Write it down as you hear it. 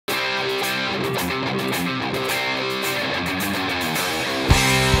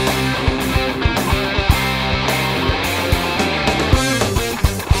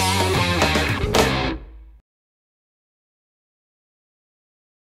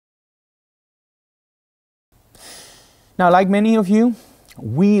Now, like many of you,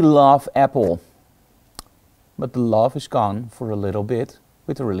 we love Apple. But the love is gone for a little bit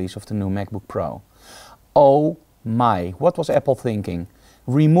with the release of the new MacBook Pro. Oh my, what was Apple thinking?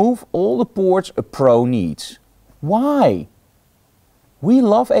 Remove all the ports a Pro needs. Why? We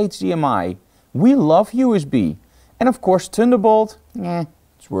love HDMI, we love USB, and of course Thunderbolt,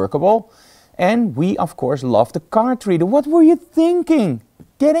 it's workable. And we of course love the card reader. What were you thinking?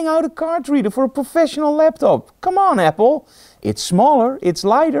 Getting out a card reader for a professional laptop? Come on, Apple. It's smaller, it's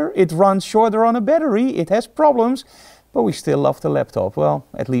lighter, it runs shorter on a battery, it has problems, but we still love the laptop. Well,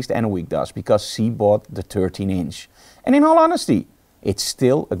 at least Annewiek does, because she bought the 13-inch. And in all honesty, it's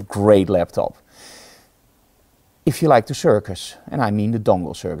still a great laptop. If you like the circus, and I mean the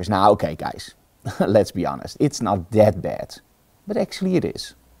dongle circus. Now, okay guys, let's be honest, it's not that bad, but actually it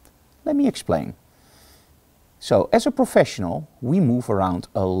is. Let me explain. So, as a professional, we move around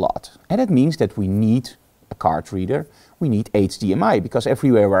a lot, and that means that we need a card reader, we need HDMI, because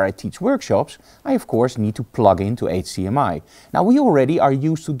everywhere where I teach workshops, I of course need to plug into HDMI. Now, we already are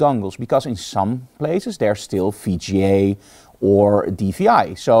used to dongles, because in some places there's still VGA or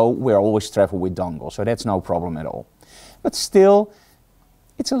DVI, so we're always travel with dongles, so that's no problem at all. But still,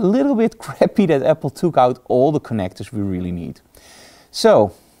 it's a little bit crappy that Apple took out all the connectors we really need.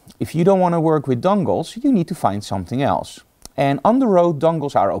 So, if you don't want to work with dongles, you need to find something else. And on the road,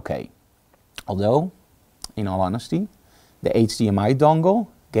 dongles are okay. Although, in all honesty, the HDMI dongle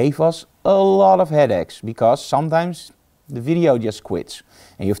gave us a lot of headaches, because sometimes the video just quits.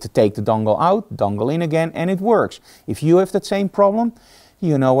 And you have to take the dongle out, dongle in again, and it works. If you have that same problem,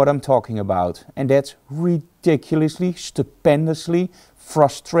 you know what I'm talking about. And that's ridiculously, stupendously,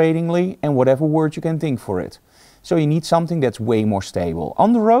 frustratingly, and whatever word you can think for it. So you need something that's way more stable.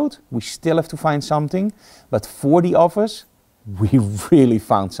 On the road, we still have to find something, but for the office, we really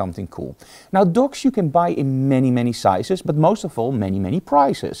found something cool. Now, docks you can buy in many sizes, but most of all, many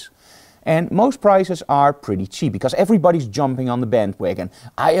prices. And most prices are pretty cheap, because everybody's jumping on the bandwagon.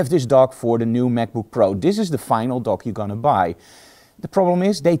 I have this dock for the new MacBook Pro. This is the final dock you're gonna buy. The problem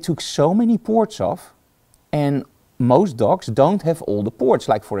is, they took so many ports off, and most docks don't have all the ports.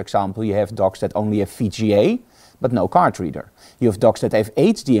 Like, for example, you have docks that only have VGA, but no card reader. You have docks that have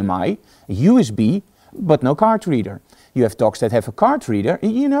HDMI, USB, but no card reader. You have docks that have a card reader,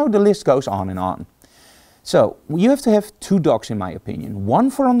 you know, the list goes on and on. So, you have to have two docks in my opinion. One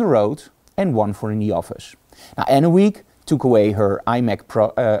for on the road and one for in the office. Now, Annewiek took away her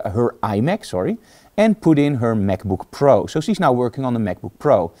iMac and put in her MacBook Pro. So she's now working on the MacBook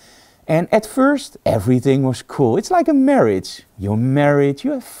Pro. And at first, everything was cool. It's like a marriage. You're married,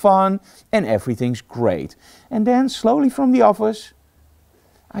 you have fun, and everything's great. And then, slowly from the office,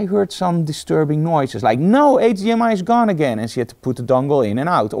 I heard some disturbing noises. Like, no, HDMI is gone again. And she had to put the dongle in and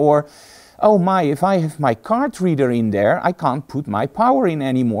out. Or, oh my, if I have my card reader in there, I can't put my power in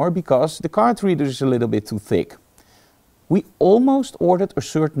anymore because the card reader is a little bit too thick. We almost ordered a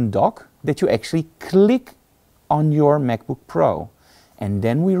certain dock that you actually click on your MacBook Pro. And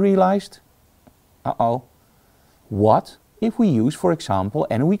then we realized, uh-oh, what if we use, for example,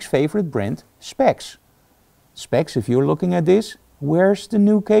 Annewiek's favorite brand, Specs? Specs, if you're looking at this, where's the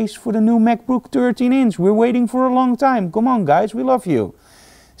new case for the new MacBook 13-inch? We're waiting for a long time. Come on, guys, we love you.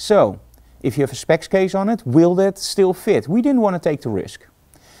 So, if you have a Specs case on it, will that still fit? We didn't want to take the risk.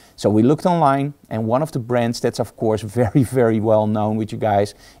 So we looked online, and one of the brands that's of course very well known with you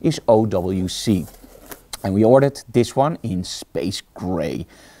guys is OWC. And we ordered this one in space gray.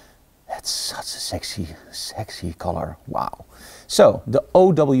 That's such a sexy color. Wow. So, the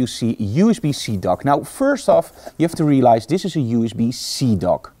OWC USB-C dock. Now, first off, you have to realize this is a USB-C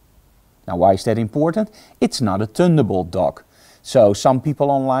dock. Now, why is that important? It's not a Thunderbolt dock. So, some people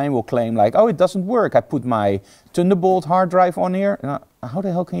online will claim like, oh, it doesn't work. I put my Thunderbolt hard drive on here. How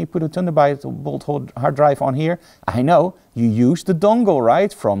the hell can you put a Thunderbolt hard drive on here? I know, you use the dongle,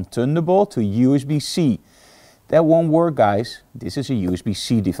 right? From Thunderbolt to USB-C. That won't work, guys. This is a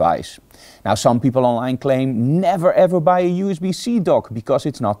USB-C device. Now, some people online claim never ever buy a USB-C dock because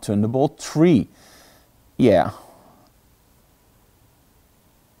it's not Thunderbolt 3. Yeah.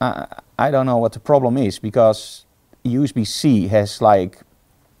 I don't know what the problem is, because USB-C has like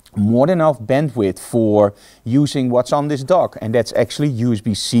more than enough bandwidth for using what's on this dock, and that's actually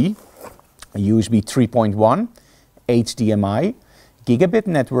USB-C, USB 3.1, HDMI, gigabit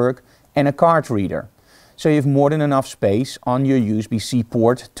network, and a card reader. So you have more than enough space on your USB-C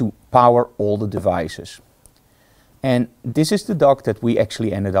port to power all the devices. And this is the dock that we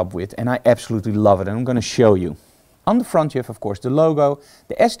actually ended up with, and I absolutely love it, and I'm going to show you. On the front you have of course the logo,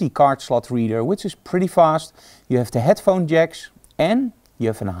 the SD card slot reader, which is pretty fast. You have the headphone jacks, and you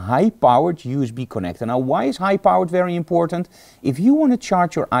have a high-powered USB connector. Now, why is high-powered very important? If you want to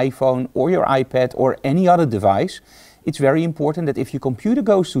charge your iPhone or your iPad or any other device, it's very important that if your computer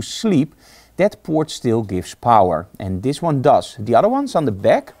goes to sleep, that port still gives power. And this one does. The other ones on the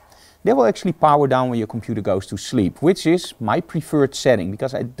back, they will actually power down when your computer goes to sleep, which is my preferred setting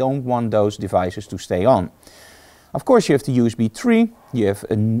because I don't want those devices to stay on. Of course, you have the USB 3, you have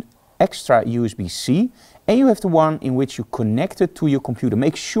an extra USB-C, and you have the one in which you connect it to your computer.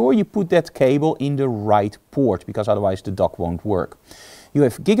 Make sure you put that cable in the right port, because otherwise the dock won't work. You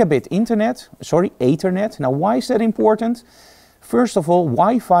have gigabit Ethernet. Now, why is that important? First of all,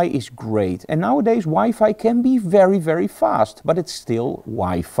 Wi-Fi is great, and nowadays Wi-Fi can be very, very fast, but it's still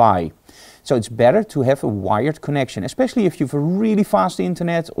Wi-Fi. So it's better to have a wired connection, especially if you have a really fast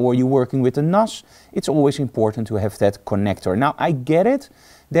internet or you're working with a NAS. It's always important to have that connector. Now, I get it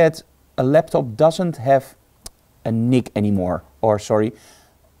that a laptop doesn't have a NIC anymore, or sorry,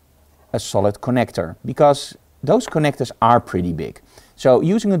 a solid connector, because those connectors are pretty big. So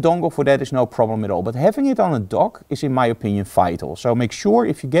using a dongle for that is no problem at all, but having it on a dock is, in my opinion, vital. So make sure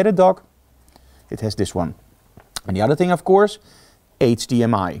if you get a dock, it has this one. And the other thing, of course,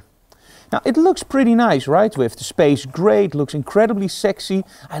 HDMI. Now, it looks pretty nice, right? With the space gray, it looks incredibly sexy.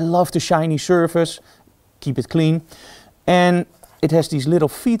 I love the shiny surface, keep it clean. And it has these little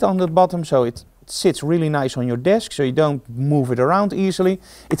feet on the bottom, so it sits really nice on your desk, so you don't move it around easily.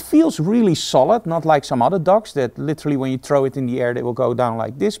 It feels really solid, not like some other docks that literally when you throw it in the air, they will go down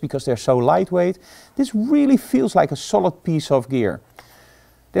like this because they're so lightweight. This really feels like a solid piece of gear.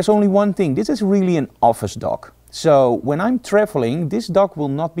 There's only one thing, this is really an office dock. So when I'm traveling, this dock will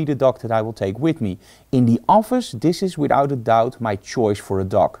not be the dock that I will take with me. In the office, this is without a doubt my choice for a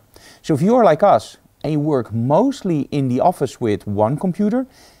dock. So if you're like us and you work mostly in the office with one computer,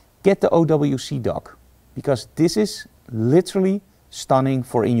 get the OWC dock, because this is literally stunning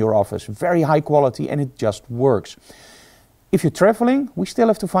for in your office. Very high quality, and it just works. If you're traveling, we still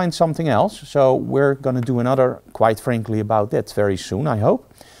have to find something else. So we're going to do another, quite frankly, about that very soon, I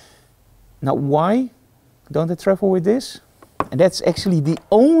hope. Now, why don't I travel with this? And that's actually the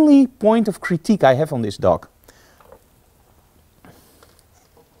only point of critique I have on this dock.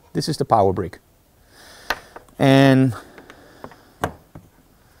 This is the power brick. And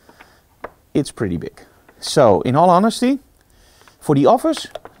it's pretty big. So, in all honesty, for the office,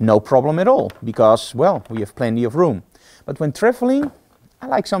 no problem at all, because, well, we have plenty of room. But when traveling, I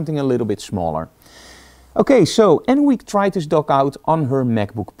like something a little bit smaller. Okay, so Annewiek tried this dock out on her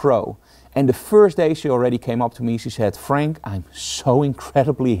MacBook Pro. And the first day she already came up to me, she said, "Frank, I'm so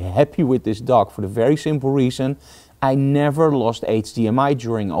incredibly happy with this dock for the very simple reason I never lost HDMI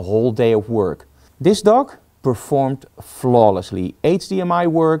during a whole day of work." This dock performed flawlessly. HDMI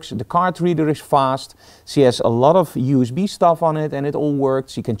works, the card reader is fast, she has a lot of USB stuff on it and it all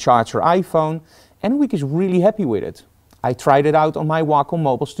works. She can charge her iPhone. Annewiek is really happy with it. I tried it out on my Wacom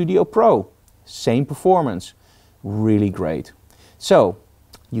Mobile Studio Pro. Same performance. Really great. So,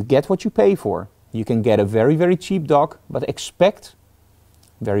 you get what you pay for. You can get a very, very cheap dock, but expect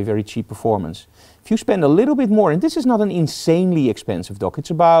very, very cheap performance. If you spend a little bit more, and this is not an insanely expensive dock,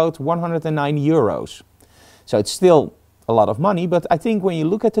 it's about 190 euros. So it's still a lot of money, but I think when you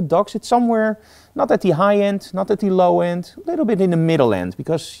look at the docks, it's somewhere not at the high end, not at the low end, a little bit in the middle end,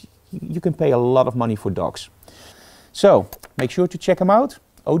 because you can pay a lot of money for docks. So make sure to check them out.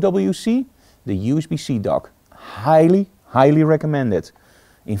 OWC, the USB-C dock. Highly, highly recommend it.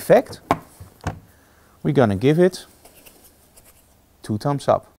 In fact, we're gonna give it 2 thumbs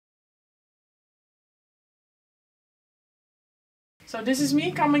up. So this is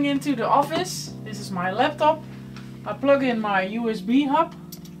me coming into the office. This is my laptop. I plug in my USB hub.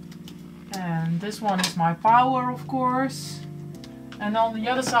 And this one is my power, of course. And on the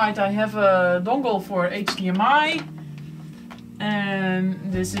other side I have a dongle for HDMI.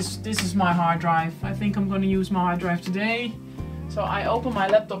 And this is my hard drive. I think I'm going to use my hard drive today. So I open my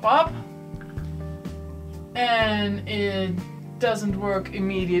laptop up. And it doesn't work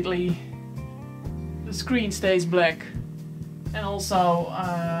immediately. The screen stays black. And also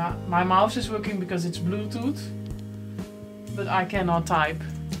my mouse is working because it's Bluetooth, but I cannot type.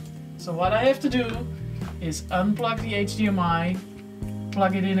 So what I have to do is unplug the HDMI,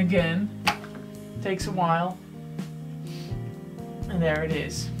 plug it in again. Takes a while. And there it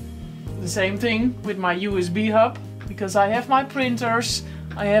is. The same thing with my USB hub, because I have my printers,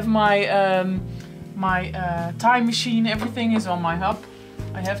 I have my time machine, everything is on my hub.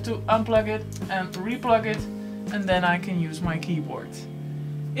 I have to unplug it and replug it, and then I can use my keyboard.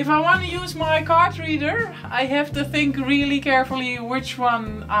 If I want to use my card reader, I have to think really carefully which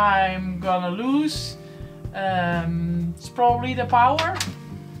one I'm gonna lose. It's probably the power.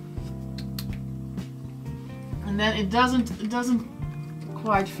 And then it doesn't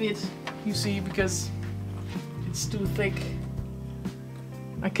quite fit, you see, because it's too thick.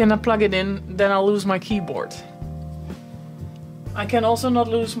 I cannot plug it in, then I'll lose my keyboard. I can also not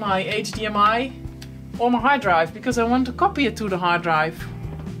lose my HDMI or my hard drive because I want to copy it to the hard drive.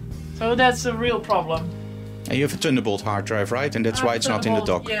 So that's a real problem. And you have a Thunderbolt hard drive, right? And that's why it's not in the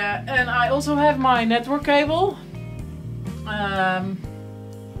dock. Yeah, and I also have my network cable.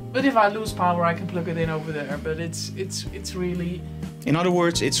 But if I lose power, I can plug it in over there. But it's really... In other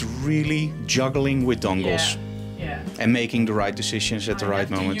words, it's really juggling with dongles. Yeah. And making the right decisions at the right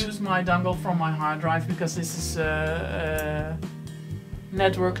moment. I have to use my dongle from my hard drive because this is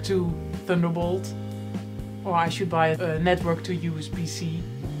network to Thunderbolt. Or I should buy a network to USB-C.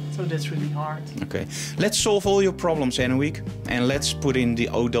 So that's really hard. Okay, let's solve all your problems, Annewiek, and let's put in the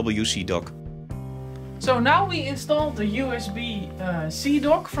OWC dock. So now we installed the USB-C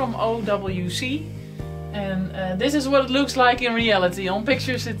dock from OWC, and this is what it looks like in reality. On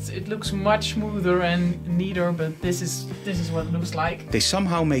pictures it looks much smoother and neater, but this is what it looks like. They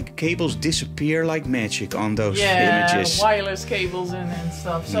somehow make cables disappear like magic on those images. Yeah, wireless cables and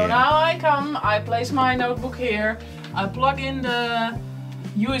stuff. So now I place my notebook here, I plug in the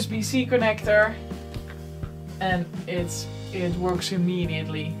USB-C connector, and it works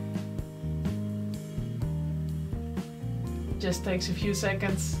immediately. Just takes a few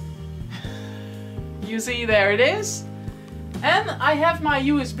seconds. You see, there it is. And I have my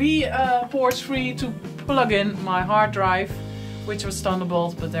USB ports free to plug in my hard drive, which was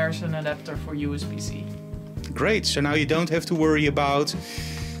Thunderbolt, but there's an adapter for USB-C. Great, so now you don't have to worry about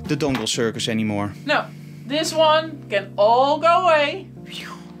the dongle circus anymore. No, this one can all go away.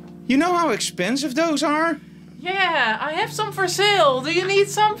 You know how expensive those are? Yeah, I have some for sale. Do you need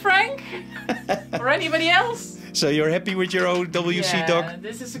some, Frank? Or anybody else? So you're happy with your OWC dock? Yeah,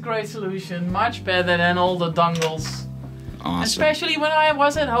 this is a great solution. Much better than all the dongles. Awesome. Especially when I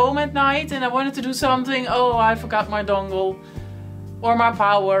was at home at night and I wanted to do something. Oh, I forgot my dongle. Or my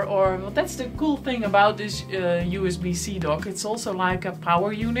power. Or well, that's the cool thing about this USB-C dock. It's also like a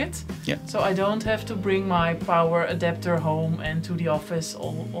power unit. Yeah. So I don't have to bring my power adapter home and to the office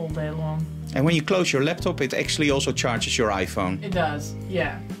all day long. And when you close your laptop, it actually also charges your iPhone. It does,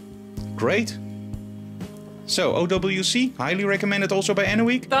 yeah. Great. So OWC, highly recommended also by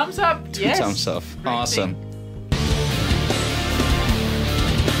Annewiek. Thumbs up, yes. 2 thumbs up. Great Awesome. thing.